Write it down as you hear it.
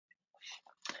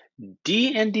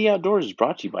D&D Outdoors is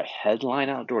brought to you by Headline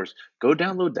Outdoors. Go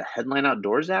download the Headline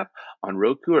Outdoors app on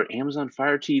Roku or Amazon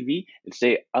Fire TV and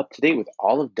stay up to date with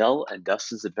all of Dell and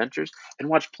Dustin's adventures and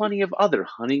watch plenty of other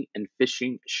hunting and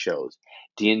fishing shows.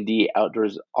 D&D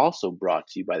Outdoors is also brought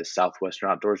to you by the Southwestern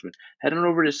Outdoorsman. Head on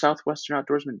over to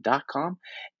southwesternoutdoorsman.com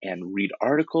and read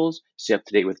articles, stay up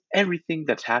to date with everything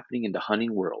that's happening in the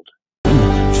hunting world.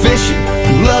 Fishing,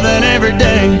 loving every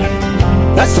day.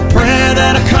 That's the prayer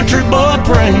that a country boy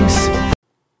prays.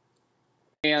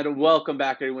 And welcome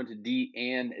back, everyone, to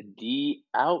D&D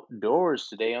Outdoors.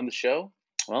 Today on the show,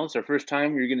 well, it's our first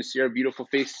time you're going to see our beautiful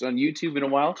faces on YouTube in a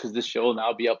while because this show will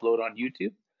now be uploaded on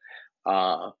YouTube.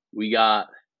 We got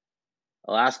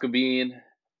Alaska Bean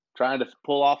trying to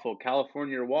pull off of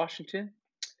California or Washington.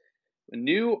 A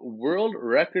new world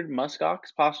record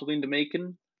muskox possibly in the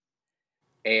making.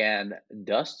 And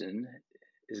Dustin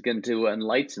is going to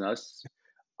enlighten us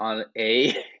on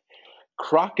a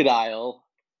crocodile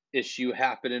issue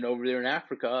happening over there in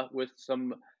Africa with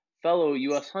some fellow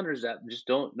U.S. hunters that just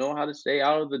don't know how to stay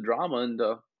out of the drama and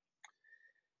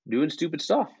doing stupid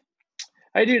stuff.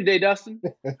 How you doing today, Dustin?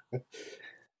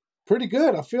 Pretty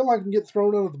good. I feel like I can get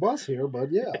thrown under the bus here,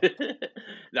 but yeah.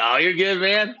 No, you're good,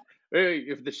 man.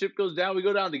 If the ship goes down, we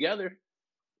go down together.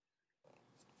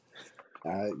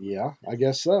 Yeah, I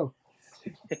guess so.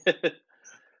 It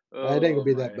ain't gonna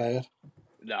be that bad.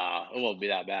 No, it won't be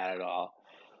that bad at all.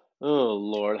 Oh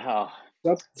Lord, how's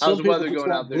Some the weather people just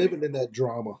going out like there? living in that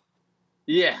drama.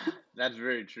 Yeah, that's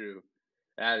very true.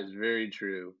 That is very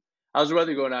true. How's the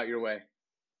weather going out your way?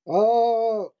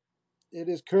 It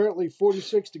is currently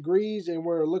 46 degrees, and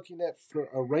we're looking at for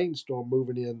a rainstorm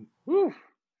moving in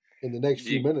in the next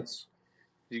few minutes.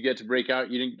 Did you get to break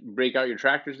out? You didn't break out your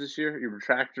tractors this year? Your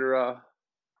tractor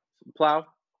plow?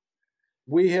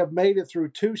 We have made it through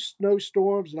 2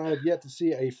 snowstorms, and I have yet to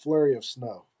see a flurry of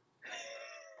snow.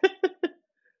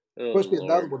 Supposed to be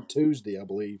another one Tuesday, I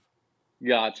believe.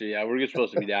 Gotcha. Yeah, we're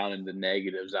supposed to be down in the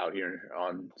negatives out here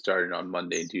starting on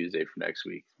Monday and Tuesday for next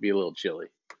week. Be a little chilly.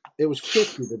 It was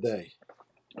 50 today.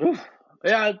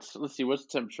 Yeah, let's see. What's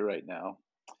the temperature right now?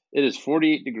 It is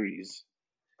 48 degrees.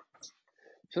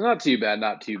 So not too bad,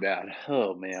 not too bad.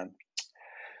 Oh, man.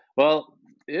 Well,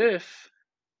 if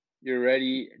you're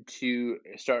ready to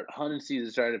start hunting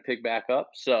season, starting to pick back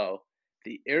up. So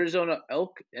the Arizona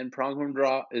elk and pronghorn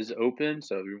draw is open.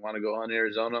 So if you want to go hunt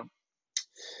Arizona,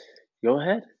 go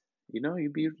ahead.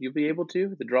 You'll be able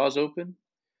to. The draw's open.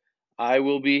 I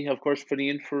will be, of course, putting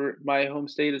in for my home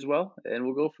state as well, and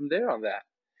we'll go from there on that.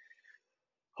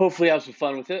 Hopefully have some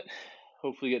fun with it.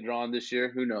 Hopefully get drawn this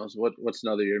year. Who knows? What's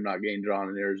another year not getting drawn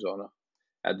in Arizona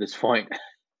at this point?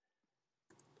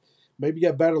 Maybe you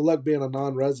got better luck being a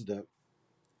non-resident.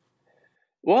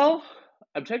 Well,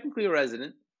 I'm technically a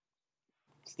resident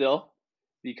still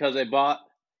because I bought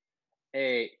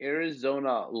a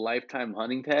Arizona lifetime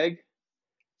hunting tag.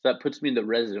 So that puts me in the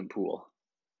resident pool.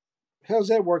 How does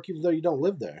that work even though you don't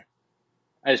live there?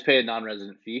 I just pay a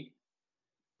non-resident fee.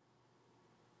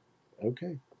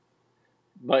 Okay.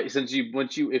 But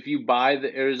if you buy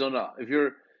the Arizona,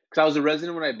 because I was a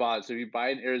resident when I bought it, so if you buy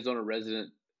an Arizona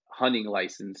resident hunting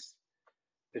license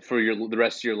for the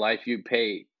rest of your life, you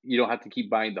don't have to keep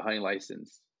buying the hunting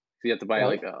license. So you have to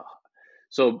buy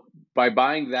so by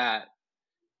buying that,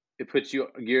 it puts you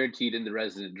guaranteed in the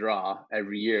resident draw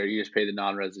every year. You just pay the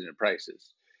non-resident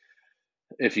prices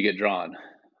if you get drawn.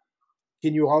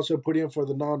 Can you also put in for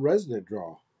the non-resident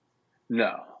draw?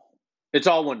 No, it's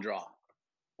all one draw.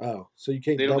 Oh, so you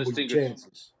can't double your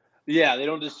chances. Yeah, they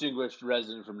don't distinguish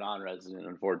resident from non-resident,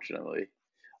 unfortunately,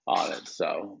 on it.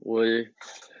 So we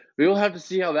will have to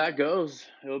see how that goes.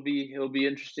 It'll be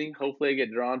interesting. Hopefully I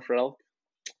get drawn for elk.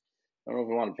 I don't know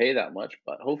if I want to pay that much,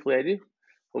 but hopefully I do.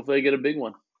 Hopefully I get a big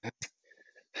one.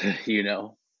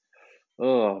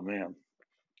 Oh man.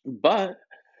 But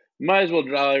might as well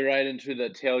drive right into the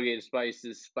tailgate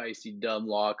spices, spicy dumb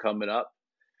law coming up.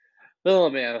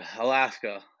 Oh man,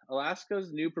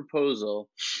 Alaska's new proposal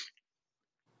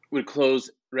would close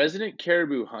resident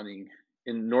caribou hunting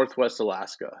in Northwest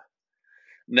Alaska.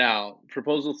 Now,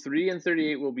 Proposal 3 and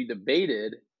 38 will be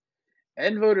debated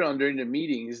and voted on during the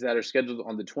meetings that are scheduled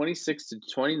on the 26th to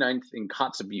 29th in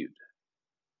Kotzebue.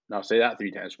 Now, I'll say that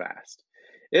 3 times fast.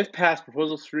 If passed,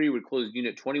 Proposal 3 would close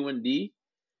Unit 21D,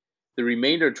 the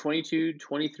remainder 22,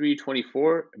 23,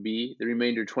 24B, the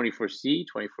remainder 24C,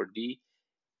 24D,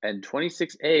 and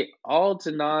 26A, all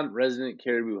to non-resident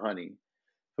caribou hunting.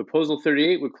 Proposal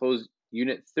 38 would close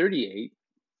Unit 38,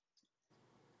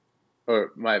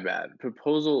 or my bad.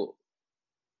 Proposal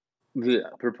 2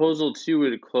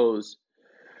 would close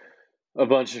a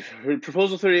bunch of.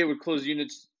 Proposal 38 would close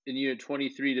units in Unit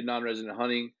 23 to non-resident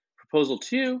hunting. Proposal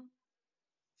 2,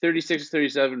 36 to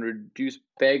 37, reduce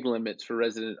bag limits for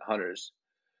resident hunters.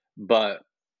 But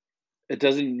it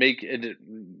doesn't make it,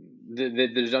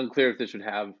 there's unclear if this would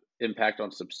have impact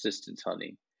on subsistence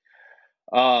hunting.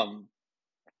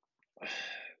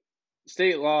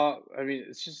 State law, I mean,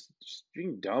 it's just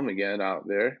being dumb again out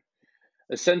there.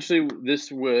 Essentially,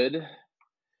 this would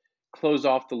close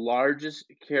off the largest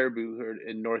caribou herd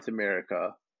in North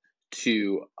America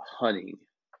to hunting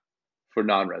for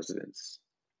non-residents.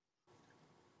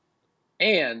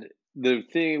 And the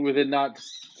thing with it not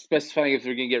specifying if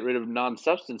they're going to get rid of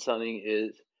non-subsistence hunting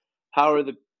is how are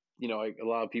like a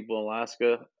lot of people in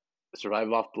Alaska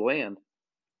survive off the land.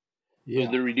 Yeah.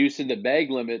 So they're reducing the bag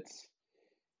limits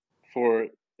for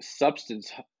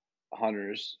subsistence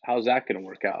hunters. How's that going to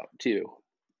work out too?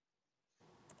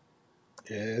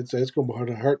 Yeah, it's going to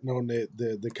be hurting on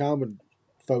the common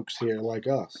folks here like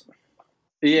us.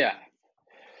 Yeah.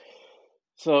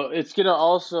 So it's going to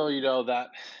also,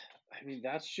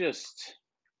 that's just,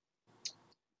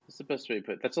 what's the best way to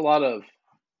put it? That's a lot of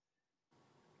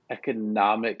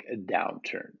economic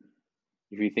downturn.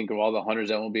 If you think of all the hunters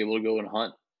that won't be able to go and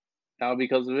hunt now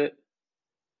because of it,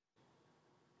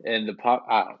 and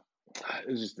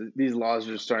it's just these laws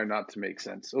are just starting not to make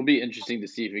sense. It'll be interesting to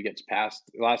see if it gets passed.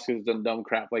 Alaska's done dumb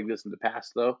crap like this in the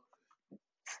past, though.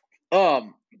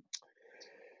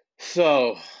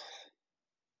 So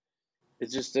it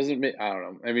just doesn't make. I don't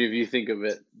know. I mean, if you think of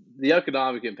it, the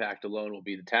economic impact alone will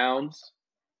be the towns.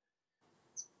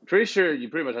 I'm pretty sure you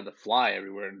pretty much have to fly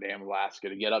everywhere in damn Alaska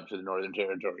to get up to the Northern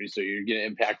Territory, so you're going to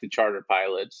impact the charter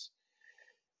pilots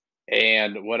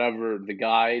and whatever the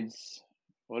guides,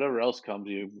 whatever else comes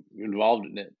you involved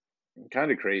in it.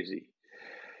 Kind of crazy.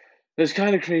 It's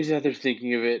kind of crazy that they're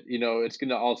thinking of it. It's going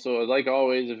to also, like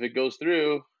always, if it goes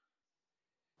through,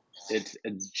 it's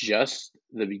just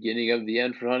the beginning of the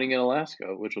end for hunting in Alaska,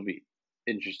 which will be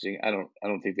interesting. I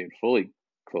don't think they'd fully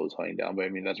close hunting down, but I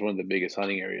mean that's one of the biggest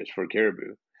hunting areas for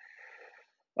caribou.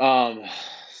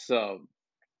 So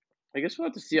I guess we'll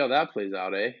have to see how that plays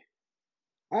out, eh?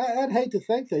 I'd hate to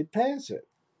think they'd pass it.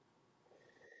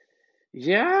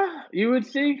 Yeah, you would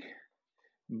think,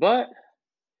 but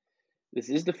this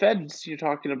is the feds you're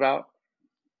talking about.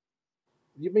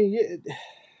 You mean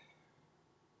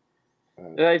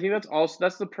And I think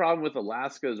that's the problem with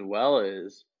Alaska as well,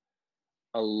 is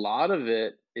a lot of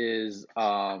it is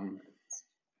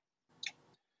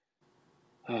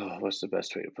what's the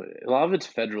best way to put it? A lot of it's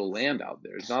federal land out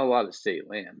there. There's not a lot of state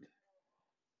land.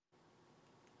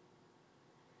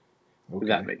 okay. If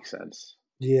that makes sense.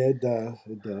 Yeah, it does.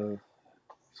 It does.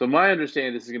 So my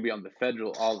understanding, this is going to be on the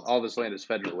federal. All this land is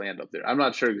federal land up there. I'm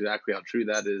not sure exactly how true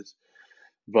that is,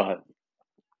 but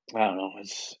I don't know.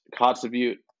 It's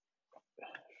Kotzebue.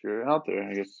 If you're out there,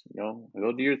 I guess go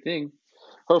do your thing.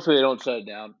 Hopefully they don't shut it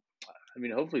down. I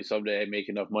mean, hopefully someday I make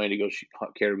enough money to go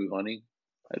caribou hunting.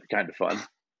 That'd be kind of fun.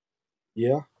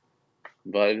 Yeah.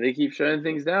 But if they keep shutting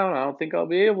things down, I don't think I'll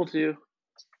be able to.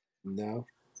 No.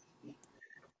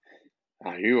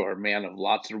 You are a man of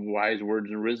lots of wise words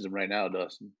and wisdom right now,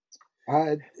 Dustin.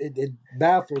 It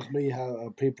baffles me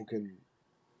how people can.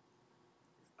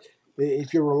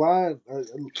 If you're relying,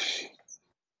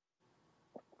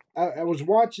 I was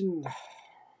watching.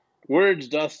 Words,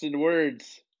 Dustin,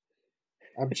 words.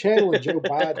 I'm channeling Joe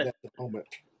Biden at the moment.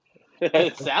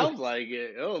 It sounds like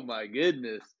it. Oh my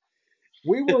goodness.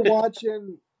 We were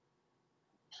watching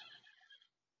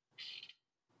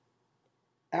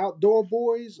Outdoor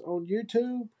Boys on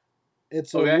YouTube.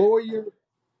 It's a Okay. lawyer.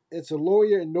 It's a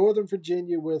lawyer in Northern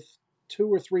Virginia with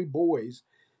 2 or 3 boys,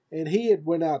 and he had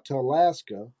went out to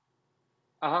Alaska.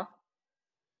 Uh-huh.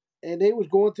 And they was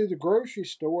going through the grocery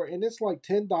store, and it's like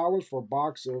 $10 for a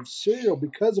box of cereal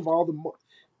because of all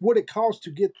what it costs to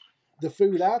get the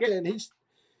food out there. And he's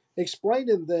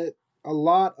explaining that a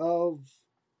lot of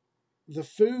the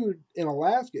food in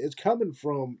Alaska is coming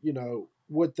from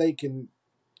what they can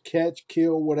catch,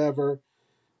 kill, whatever.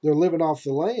 They're living off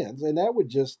the lands, and that would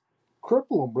just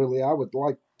cripple them. Really, I would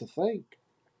like to think.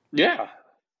 Yeah.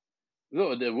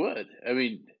 No, it would. I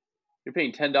mean, you're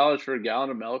paying $10 for a gallon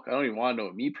of milk. I don't even want to know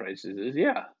what meat prices is.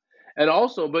 Yeah. And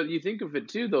also, but you think of it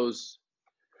too,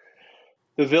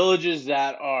 the villages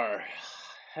that are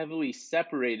heavily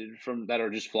separated from, that are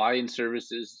just fly-in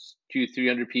services,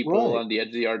 200-300 people Right. on the edge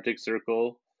of the Arctic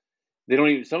Circle. They don't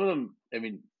even, some of them, I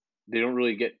mean, they don't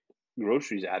really get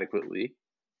groceries adequately.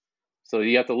 So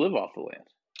you have to live off the land.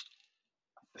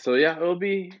 So yeah, it'll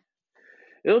be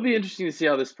interesting to see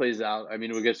how this plays out. I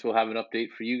mean, I guess we'll have an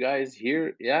update for you guys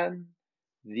here in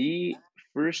the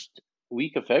first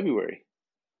week of February.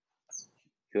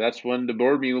 So that's when the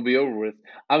board meeting will be over with.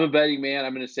 I'm a betting man.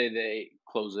 I'm going to say they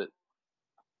close it.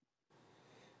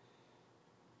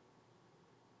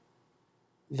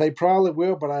 They probably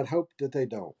will, but I'd hope that they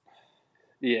don't.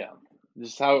 Yeah,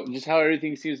 just how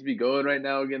everything seems to be going right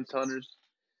now against hunters.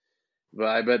 But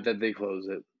I bet that they close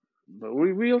it. But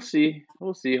we'll see.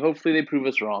 We'll see. Hopefully they prove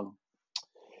us wrong.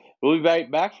 We'll be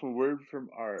back from word from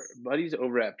our buddies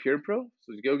over at Pure Pro.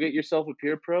 So go get yourself a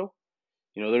Pure Pro.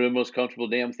 They're the most comfortable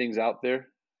damn things out there.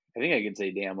 I think I can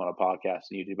say damn on a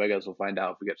podcast on YouTube. I guess we'll find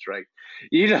out if we get strike.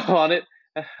 On it.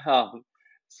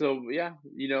 So yeah,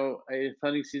 a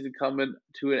hunting season coming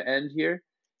to an end here.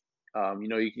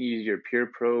 You can use your Pure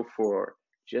Pro for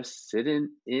just sitting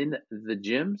in the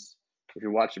gyms. If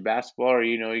you're watching basketball or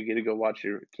you get to go watch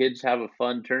your kids have a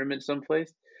fun tournament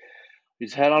someplace,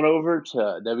 just head on over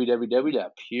to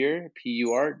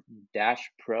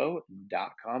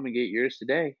www.pur-pro.com and get yours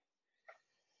today.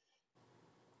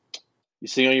 You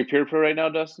sitting on your Pure Pro right now,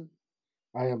 Dustin?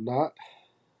 I am not.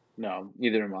 No,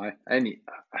 neither am I. I need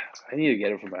to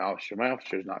get it for my officer. My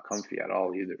officer is not comfy at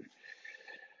all either.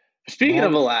 Speaking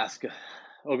of Mine, Alaska,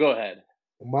 go ahead.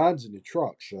 mine's in the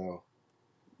truck, so.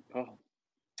 Oh,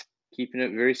 keeping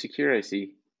it very secure, I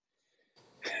see.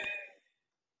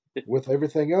 With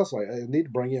everything else, I need to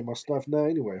bring in my stuff now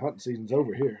anyway. Hunting season's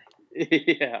over here.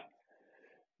 Yeah.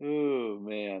 Oh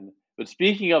man. But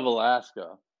speaking of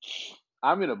Alaska,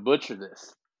 I'm gonna butcher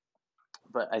this,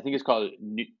 but I think it's called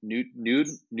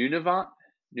Nunavut. Nunavut,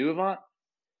 a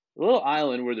little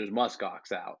island where there's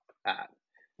muskox out at.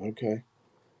 Okay.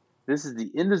 This is the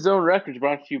In the Zone Records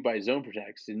brought to you by Zone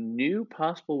Protects. A new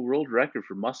possible world record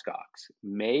for muskox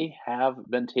may have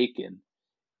been taken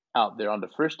out there on the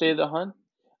first day of the hunt,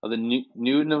 of the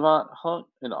Nunavut hunt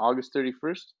on August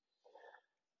 31st.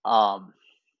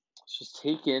 It's just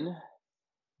taken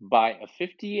by a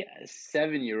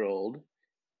 57-year-old.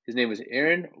 His name was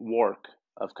Aaron Wark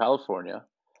of California.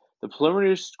 The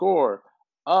preliminary score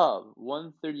of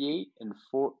 138 and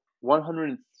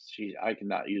 100. Geez, I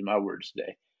cannot use my words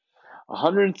today.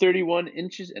 131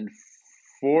 inches and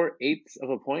 4/8 of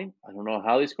a point. I don't know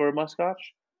how they scored muskox.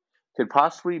 Could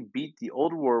possibly beat the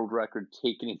old world record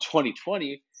taken in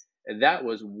 2020, and that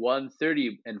was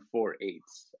 130 and 4/8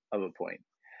 of a point.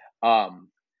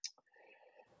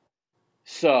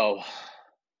 So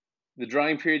the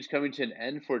drying period is coming to an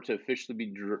end for it to officially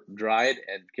be dried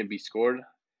and can be scored.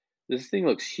 This thing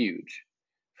looks huge.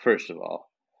 First of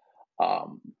all,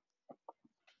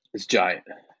 it's giant.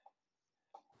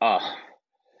 I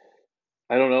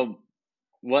don't know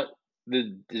what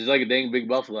there's like a dang big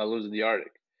buffalo that lives in the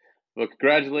Arctic. But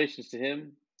congratulations to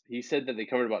him. He said that they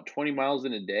covered about 20 miles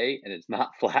in a day, and it's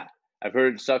not flat. I've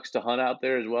heard it sucks to hunt out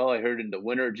there as well. I heard in the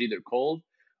winter it's either cold,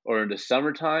 or in the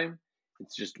summertime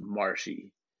it's just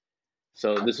marshy.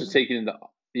 So this was taken in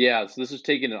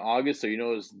August. So it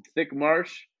was thick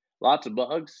marsh, lots of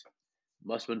bugs.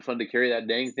 Must have been fun to carry that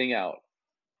dang thing out.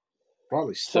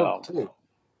 Probably So stunk too.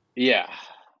 yeah.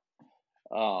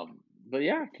 But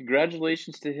yeah,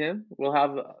 congratulations to him. We'll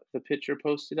have the picture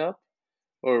posted up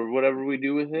or whatever we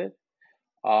do with it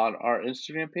on our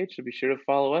Instagram page. So be sure to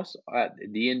follow us at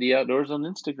D&D Outdoors on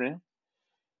Instagram.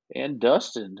 And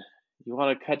Dustin, you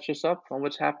want to catch us up on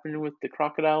what's happening with the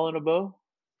crocodile in a bow?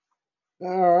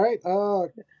 All right.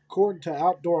 According to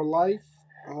Outdoor Life,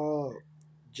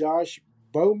 Josh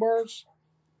Bomer's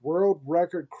world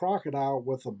record crocodile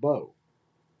with a bow.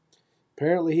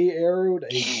 Apparently, he arrowed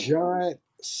a giant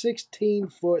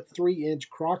 16-foot 3-inch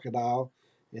crocodile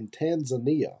in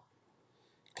Tanzania. I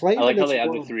Claiming like how it's they add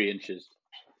the world. 3 inches.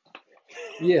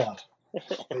 Yeah.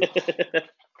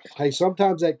 Hey,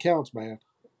 sometimes that counts, man.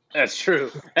 That's true.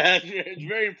 It's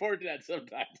very important that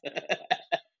sometimes.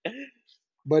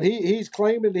 But he's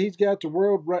claiming he's got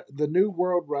the new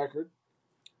world record,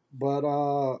 but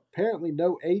apparently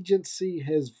no agency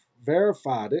has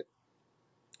verified it.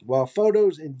 While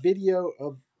photos and video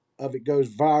of it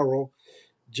goes viral,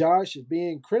 Josh is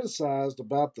being criticized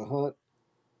about the hunt,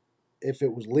 if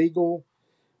it was legal,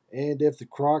 and if the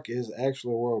croc is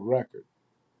actually a world record.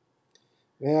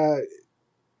 Now,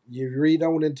 you read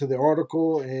on into the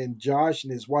article, and Josh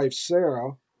and his wife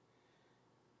Sarah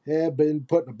have been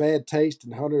putting a bad taste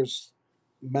in hunters'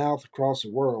 mouth across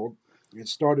the world. It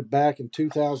started back in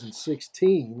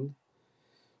 2016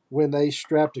 when they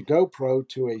strapped a GoPro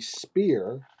to a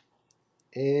spear,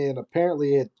 and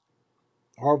apparently it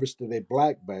harvested a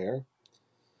black bear.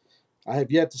 I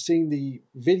have yet to see the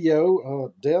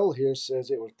video. Dell here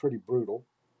says it was pretty brutal.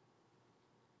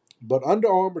 But Under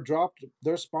Armour dropped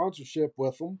their sponsorship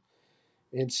with them,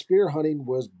 and spear hunting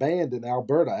was banned in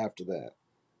Alberta after that.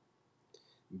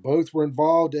 Both were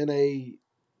involved in a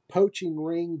poaching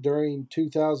ring during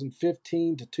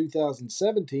 2015 to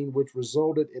 2017, which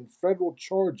resulted in federal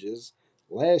charges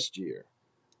last year.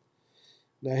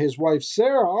 Now, his wife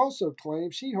Sarah also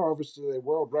claims she harvested a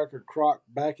world record croc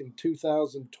back in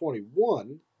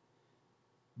 2021,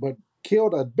 but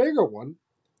killed a bigger one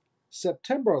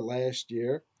September last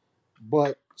year.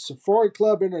 But Safari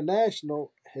Club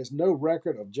International has no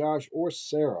record of Josh or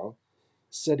Sarah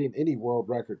setting any world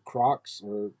record crocs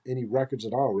or any records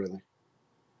at all, really.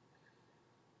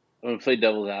 I'm gonna play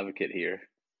devil's advocate here.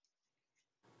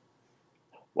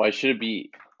 Why should it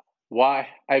be? Why?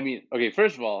 I mean, okay.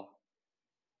 First of all,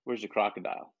 where's the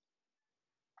crocodile?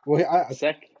 Well,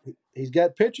 Sec. he's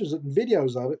got pictures and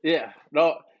videos of it. Yeah.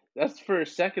 No, that's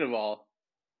first. Second of all,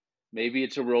 maybe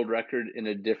it's a world record in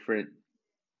a different,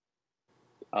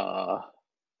 uh,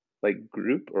 like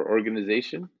group or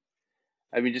organization.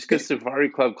 I mean, just because Safari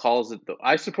Club calls it,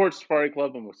 I support Safari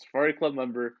Club. I'm a Safari Club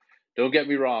member. Don't get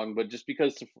me wrong, but just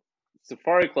because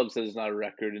Safari Club says it's not a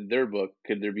record in their book,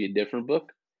 could there be a different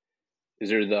book? Is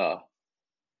there the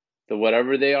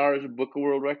whatever they are is a book of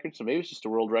world records? So maybe it's just a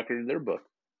world record in their book.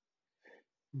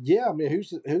 Yeah, I mean, who's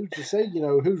to say?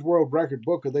 Whose world record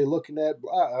book are they looking at?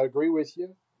 I agree with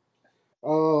you.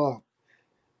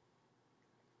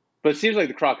 But it seems like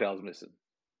the crocodile's missing.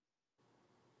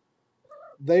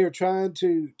 They are trying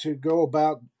to go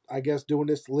about, I guess, doing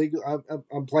this legal.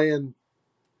 I'm playing.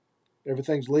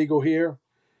 Everything's legal here.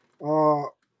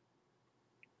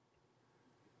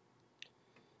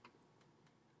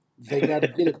 They got to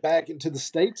get it back into the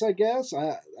states, I guess.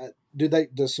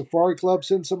 Does Safari Club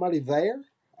send somebody there?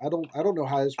 I don't know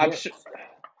how this works.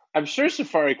 I'm sure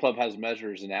Safari Club has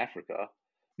measures in Africa,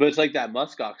 but it's like that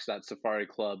muskox that Safari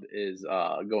Club is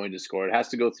going to score. It has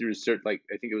to go through a certain, like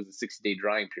I think it was a 60-day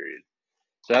drying period,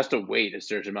 so it has to wait a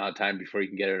certain amount of time before you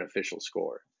can get an official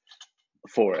score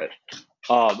for it.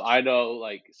 I know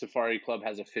like Safari Club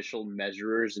has official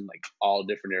measurers in like all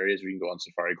different areas. We can go on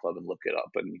Safari Club and look it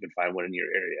up, and you can find one in your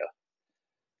area.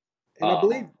 And I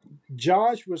believe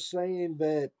Josh was saying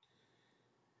that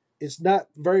it's not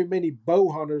very many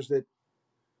bow hunters that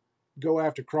go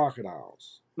after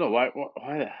crocodiles. No, why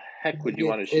the heck would you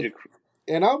want to shoot a?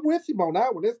 And I'm with him on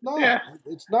that one. It's not. Yeah.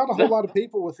 It's not a whole lot of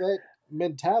people with that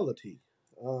mentality.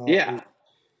 Yeah.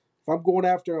 If I'm going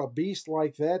after a beast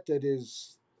like that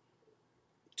is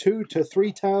 2 to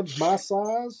 3 times my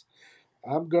size,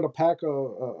 I'm going to pack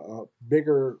a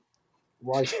bigger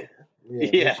rifle.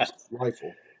 Yeah.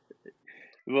 Rifle.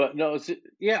 But no,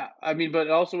 yeah. I mean, but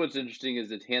also what's interesting is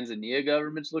the Tanzania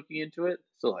government's looking into it.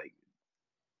 So, like,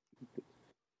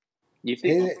 you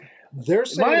think? And they're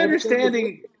saying My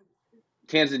understanding,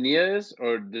 Tanzania is,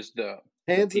 or just the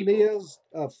Tanzania's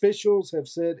officials have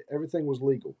said everything was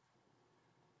legal.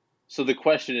 So the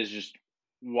question is just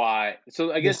why.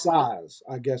 So I guess the size,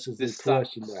 I guess, is the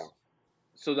question now.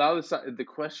 So now the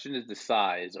question is the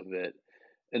size of it,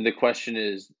 and the question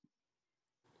is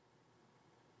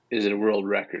it a world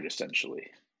record essentially?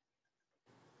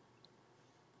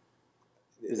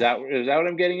 Is that what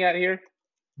I'm getting at here?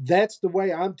 That's the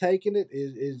way I'm taking it.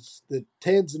 Is the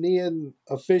Tanzanian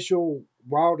official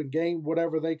wild and game,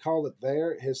 whatever they call it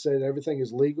there, has said everything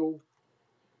is legal.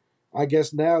 I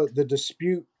guess now the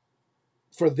dispute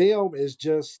for them is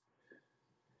just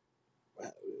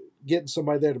getting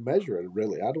somebody there to measure it.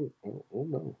 Really, I don't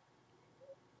know.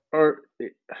 Or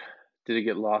did it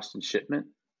get lost in shipment?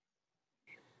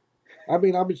 I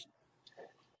mean,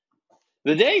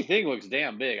 the dang thing looks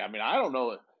damn big. I mean, I don't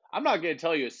know. I'm not going to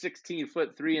tell you a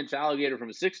 16-foot 3-inch alligator from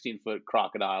a 16-foot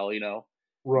crocodile. You know,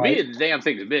 right? For me, the damn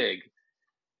thing's big.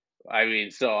 I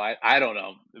mean, so I don't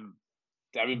know.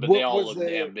 I mean, but they all look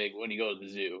damn big when you go to the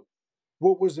zoo.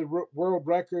 What was the world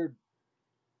record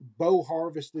bow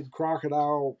harvested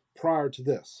crocodile prior to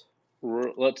this?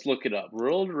 Let's look it up.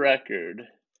 World record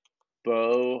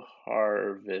bow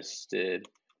harvested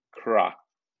crocodile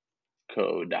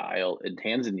in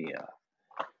Tanzania.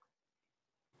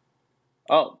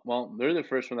 Oh, well, they're the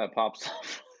first one that pops up.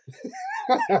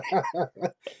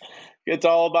 It's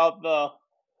all about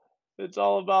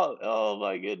oh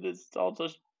my goodness. It's all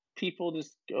just people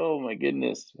just, oh my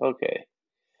goodness. Okay.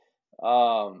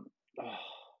 Here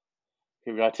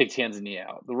we gotta take Tanzania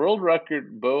out. The world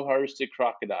record bow harvested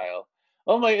crocodile.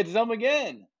 Oh my, it's them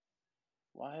again.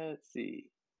 Why? Let's see.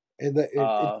 And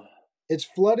it's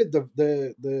flooded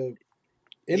the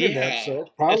internet, yeah, so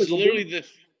probably it's literally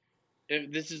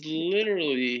this is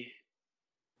literally,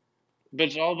 but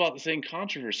it's all about the same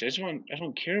controversy. I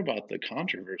don't care about the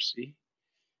controversy.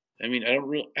 I mean, I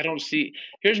don't see.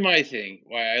 Here's my thing.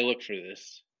 Why I look for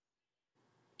this.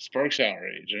 Sparks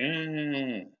outrage.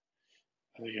 Let's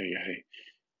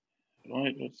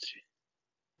see.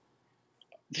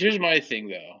 Here's my thing,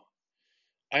 though.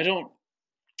 I don't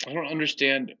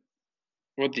understand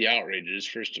what the outrage is.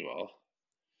 First of all,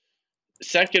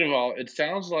 Second of all, it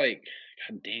sounds like,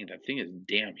 God dang, that thing is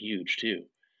damn huge too.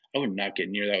 I would not get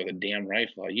near that with a damn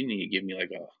rifle. You need to give me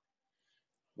like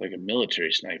a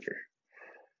military sniper.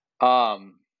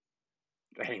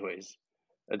 Anyways,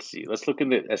 let's see. Let's look in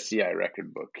the SCI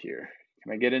record book here.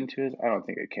 Can I get into it? I don't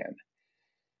think I can.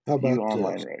 How View about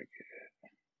online this? record.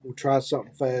 We'll try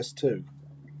something fast too.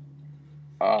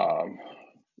 Um,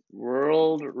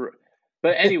 world.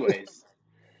 But anyways,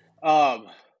 um,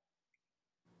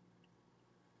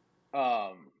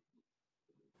 um,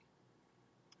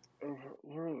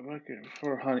 world record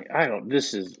for hunting. I don't.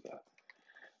 This is.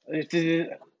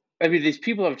 I mean, these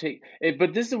people have taken.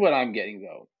 But this is what I'm getting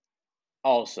though.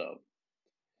 Also,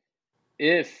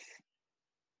 if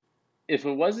if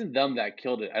it wasn't them that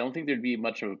killed it, I don't think there'd be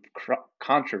much of a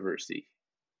controversy.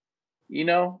 You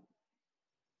know,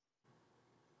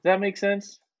 does that make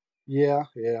sense? Yeah,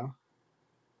 yeah.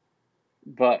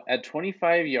 But at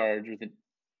 25 yards with an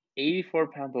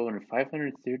 84-pound bow and a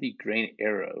 530 grain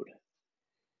arrow,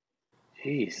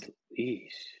 jeez,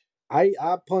 Louise. I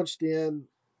punched in,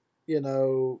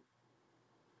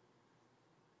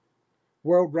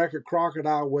 world record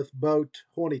crocodile with bow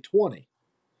 2020,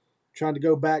 trying to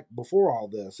go back before all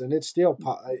this, and it's still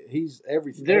he's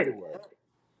They're everywhere.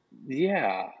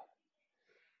 yeah.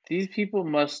 These people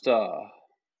must they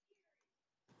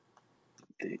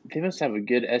must have a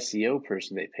good SEO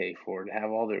person they pay for to have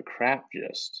all their crap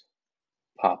just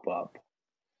pop up.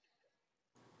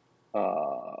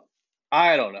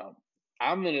 I don't know.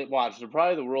 I'm gonna watch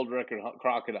probably the world record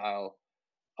crocodile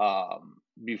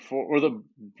before, or the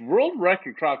world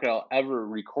record crocodile ever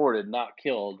recorded, not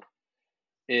killed,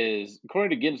 is, according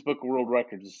to Guinness Book of World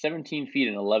Records, is 17 feet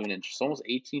and 11 inches, almost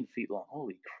 18 feet long.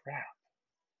 Holy crap!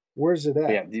 Where's it But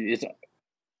at? yeah,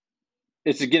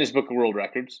 it's the Guinness Book of World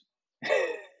Records,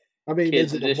 I mean,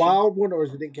 is kids it a edition, wild one or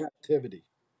is it in captivity?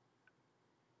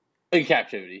 in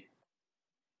captivity.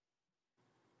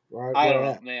 Right, I where don't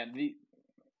know, at? man. Damn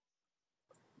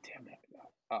it.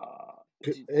 I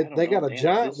don't They know, got a man.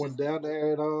 giant This one is down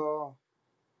there at uh,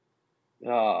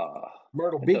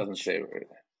 Myrtle it doesn't Beach. say where.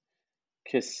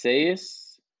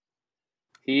 Casillas.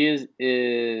 He is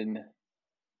in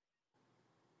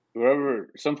wherever,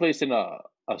 someplace in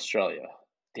Australia.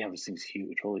 Damn, this thing's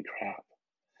huge. Holy crap!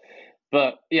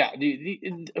 But yeah,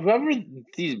 whoever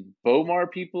these Bomar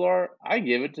people are, I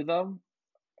give it to them.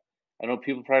 I know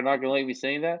people are probably not gonna like me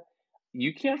saying that.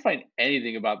 You can't find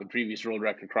anything about the previous world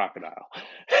record crocodile.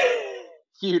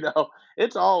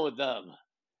 It's all with them.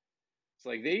 It's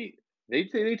like they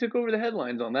took over the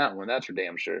headlines on that one. That's for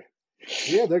damn sure.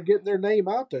 Yeah, they're getting their name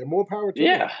out there. More power to them.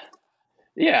 Yeah,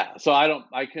 yeah. So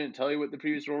I couldn't tell you what the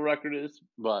previous world record is,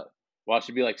 but watch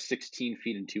it be like 16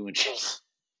 feet and 2 inches.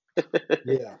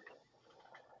 Yeah.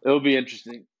 It'll be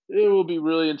interesting. It will be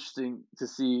really interesting to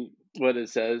see what it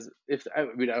says.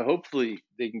 Hopefully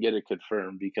they can get it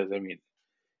confirmed, because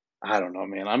I don't know,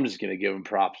 man. I'm just gonna give them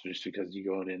props just because you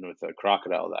going in with a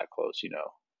crocodile that close.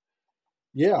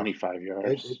 Yeah. 25 It,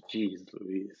 yards. it, Jeez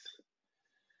Louise.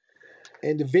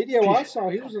 and the video I saw,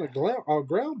 he was in a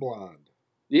ground blind.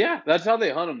 Yeah, that's how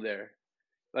they hunt them there.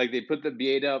 Like, they put the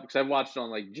bait up, because I've watched on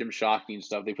like Jim Shockey and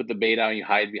stuff. They put the bait out and you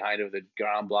hide behind it with a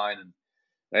ground blind, and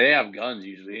they have guns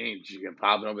usually. They ain't just gonna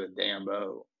pop it up with a damn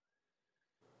bow.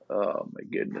 Oh my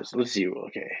goodness. Let's see.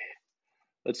 Okay.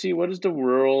 Let's see. What is the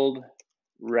world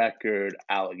record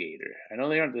alligator? I know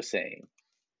they aren't the same.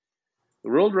 The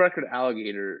world record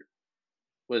alligator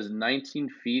was 19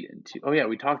 feet and two. Oh yeah,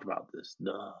 we talked about this.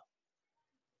 Duh.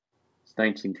 It's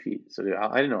 19 feet. So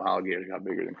I didn't know alligators got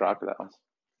bigger than crocodiles.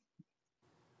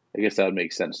 I guess that would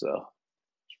make sense though.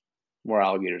 More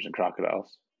alligators than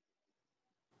crocodiles.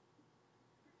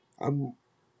 I'm,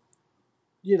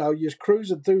 just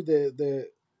cruising through the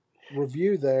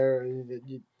review there.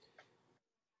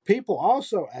 People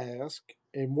also ask,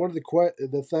 and one of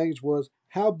the things was,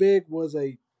 how big was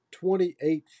a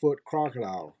 28-foot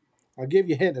crocodile? I'll give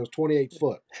you a hint. It was 28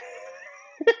 foot.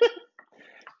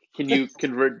 Can you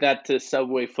convert that to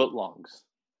subway footlongs?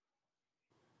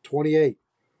 28.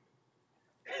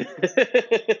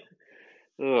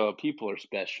 Oh, people are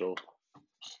special.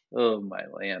 Oh my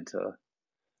Lanta.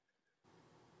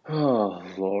 Oh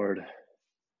Lord.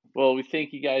 Well, we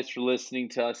thank you guys for listening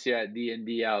to us here at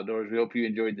D&D Outdoors. We hope you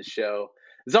enjoyed the show.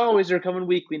 As always, they're coming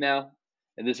weekly now,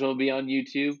 and this one will be on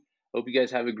YouTube. Hope you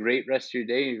guys have a great rest of your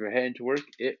day. And if you're heading to work,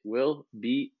 it will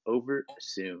be over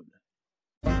soon.